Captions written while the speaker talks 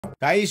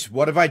Guys,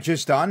 what have I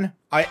just done?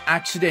 I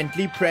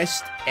accidentally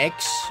pressed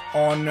X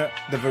on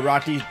the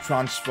Verratti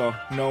transfer.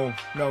 No.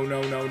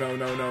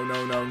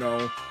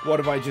 What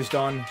have I just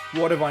done?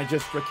 What have I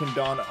just freaking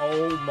done?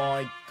 Oh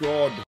my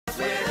god.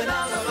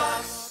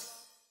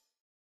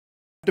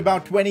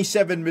 About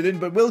 27 million,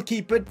 but we'll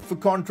keep it for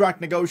contract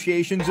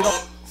negotiations and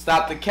all.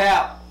 Stop the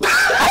cap. Stop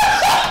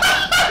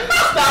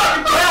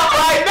the cap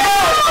right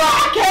now!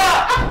 Stop the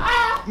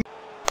cap!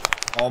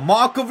 Oh,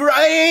 Marco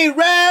Verratti, hey,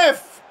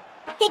 ref!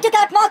 He took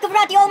out Marco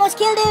Verratti, almost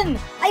killed him!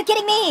 Are you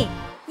kidding me?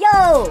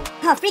 Yo!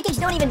 Free kicks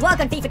don't even work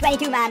on FIFA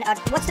 22, man.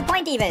 What's the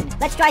point even?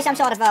 Let's try some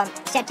sort of a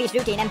set-piece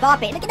routine.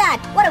 Mbappe, look at that!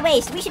 What a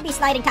waste. We should be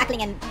sliding,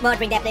 tackling, and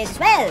murdering their players as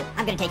well.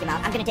 I'm gonna take him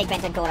out. I'm gonna take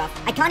Bentancur off.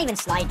 I can't even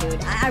slide,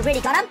 dude. I really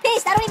can't. I'm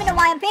pissed. I don't even know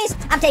why I'm pissed.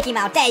 I'm taking him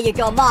out. There you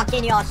go,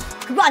 Marquinhos.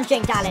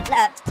 Crunching talent.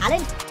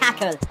 Talent?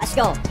 Tackle. Let's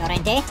go.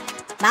 Llorente.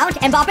 Mount.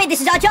 Mbappe,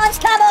 this is our chance.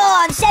 Come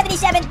on!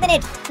 77th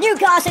minute.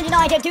 Newcastle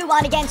United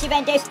 2-1 against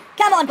Juventus.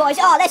 Come on, boys.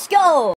 Oh, let's go!